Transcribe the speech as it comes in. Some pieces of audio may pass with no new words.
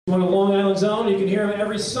One of the Long Island Zone. You can hear him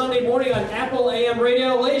every Sunday morning on Apple AM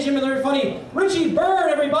radio. Ladies and gentlemen, very funny, Richie Byrne,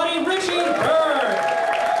 everybody. Richie Byrne.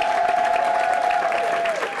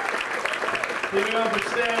 Give it up for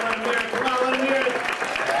Stan. Let him hear it. Come on, let him hear it.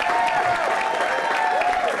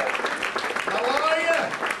 How are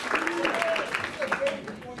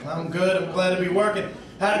you? I'm good. I'm glad to be working.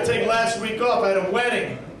 Had to take last week off. I had a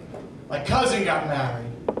wedding. My cousin got married.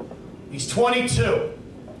 He's 22.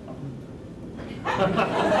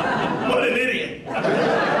 What an idiot.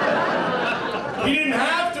 He didn't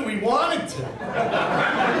have to, he wanted to.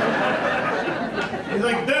 He's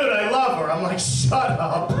like, dude, I love her. I'm like, shut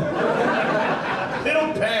up.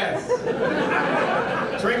 It'll pass.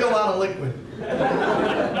 Drink a lot of liquid.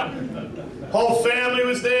 Whole family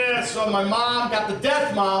was there, so my mom got the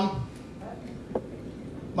death mom.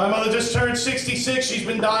 My mother just turned 66, she's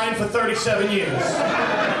been dying for 37 years.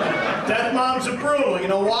 Death moms are brutal. You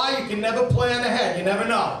know why? You can never plan ahead. You never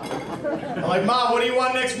know. I'm like, Mom, what do you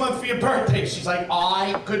want next month for your birthday? She's like,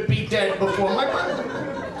 I could be dead before my birthday.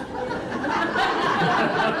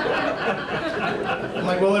 I'm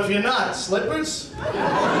like, well, if you're not, slippers?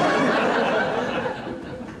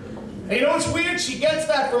 And you know what's weird? She gets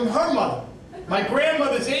that from her mother. My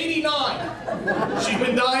grandmother's 89. She's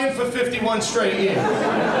been dying for 51 straight years.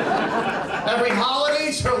 Every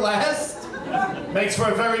holiday's her last. Makes for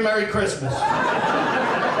a very Merry Christmas.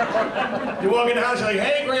 You walk in the house, you're like,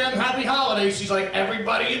 hey, Graham, happy holidays. She's like,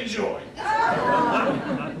 everybody enjoy.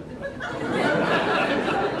 I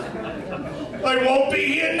won't be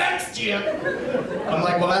here next year. I'm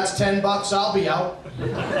like, well, that's $10, I'll be out.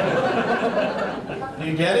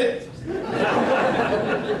 You get it?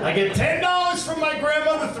 I get $10 from my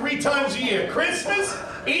grandmother 3 times a year. Christmas,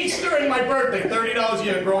 Easter, and my birthday. $30 a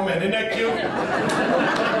year, grown man. Isn't that cute?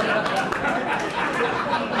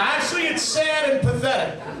 Actually, it's sad and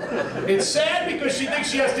pathetic. It's sad because she thinks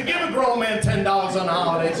she has to give a grown man $10 on the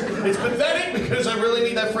holidays. It's pathetic because I really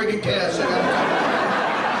need that friggin' cash.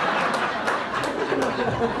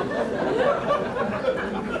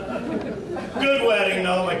 Good wedding,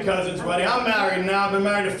 though, my cousin's wedding. I'm married now. I've been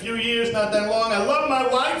married a few years, not that long. I love my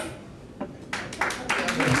wife.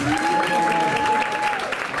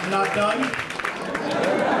 I'm not done.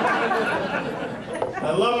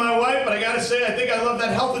 I love my wife, but I gotta say, I think I love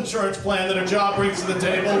that health insurance plan that her job brings to the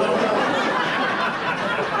table.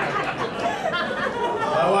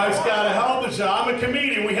 My wife's got a health insurance. I'm a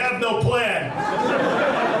comedian. We have no plan.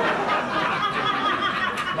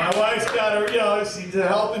 My wife's got her, she's a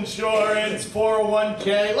health insurance,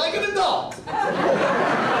 401k, like an adult.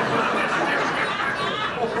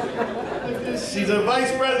 She's a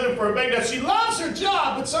vice president for a bank. Now, she loves her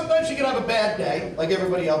job, but sometimes she can have a bad day, like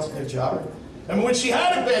everybody else in their job. And when she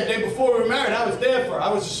had a bad day before we were married, I was there for her.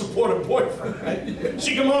 I was a supportive boyfriend, right?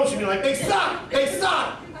 She'd come home, she'd be like, they suck, they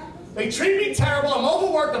suck. They treat me terrible, I'm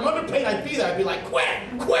overworked, I'm underpaid. I'd be there, I'd be like, quit,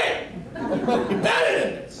 quit. You're better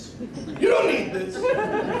than this. You don't need this.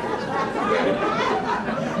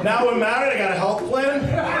 Now we're married, I got a health plan.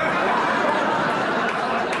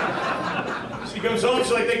 She comes home,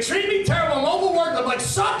 she's like, they treat me terrible, I'm overworked. I'm like,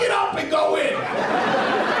 suck it up and go in.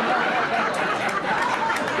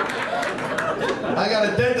 I got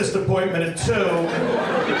a dentist appointment at 2. I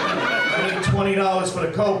need $20 for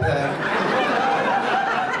the copay.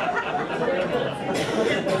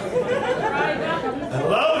 I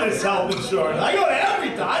love this health insurance. I go to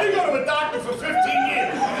everything. I didn't go to a doctor for 15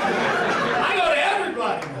 years. I go to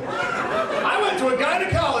everybody. I went to a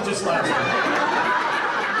gynecologist last night.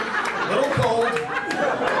 A little cold.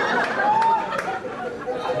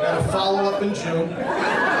 I got a follow-up in June.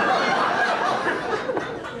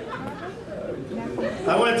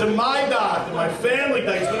 I went to my doctor, my family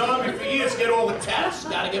doctor. He's been on me for years, get all the tests.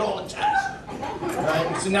 Gotta get all the tests.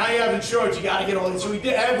 Right? So now you have insurance, you gotta get all the tests. So we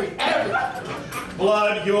did every.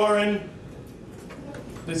 Blood, urine,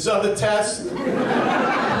 this other test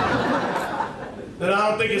that I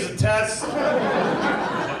don't think is a test.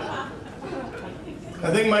 I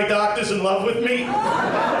think my doctor's in love with me.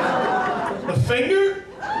 The finger?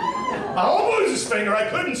 I almost lose his finger, I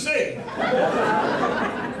couldn't see.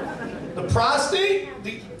 The prostate?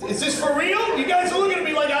 Is this for real? You guys are looking at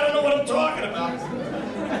me like I don't know what I'm talking about.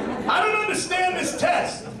 I don't understand this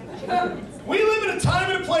test. We live in a time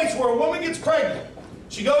and a place where a woman gets pregnant.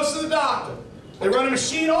 She goes to the doctor. They run a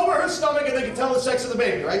machine over her stomach and they can tell the sex of the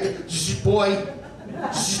baby, right? Boy,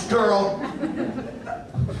 girl.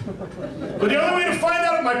 But the only way to find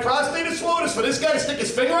out if my prostate is swollen is for this guy to stick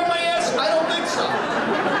his finger on my ass? I don't think so.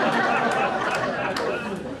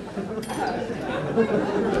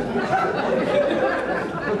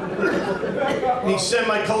 He said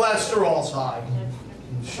my cholesterol's high.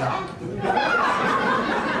 I'm shocked.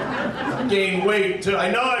 gained weight, too. I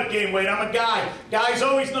know I've gained weight. I'm a guy. Guys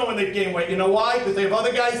always know when they've gained weight. You know why? Because they have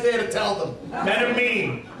other guys there to tell them. Men are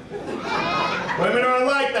mean. Women aren't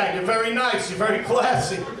like that. You're very nice. You're very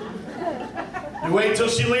classy. You wait till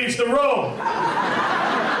she leaves the room.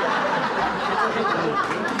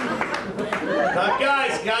 Now,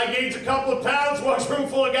 guys, guy gains a couple of pounds, walks room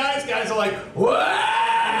full of guys. Guys are like, whoa,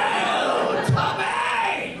 Tommy!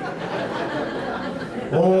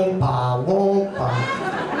 Wompa, wompa.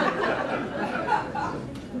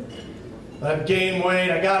 I've gained weight.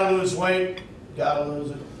 I gotta lose weight. Gotta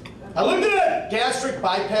lose it. I looked at that gastric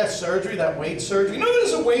bypass surgery, that weight surgery. You know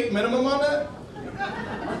there's a weight minimum on that?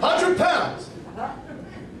 100 pounds.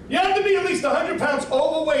 You have to be at least 100 pounds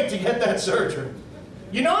overweight to get that surgery.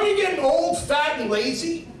 You know you're getting old, fat, and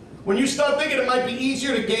lazy when you start thinking it might be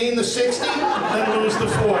easier to gain the 60 than lose the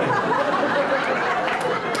 40.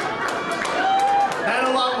 And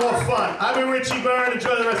a lot more fun. I've been Richie Byrne.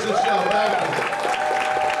 Enjoy the rest of the show.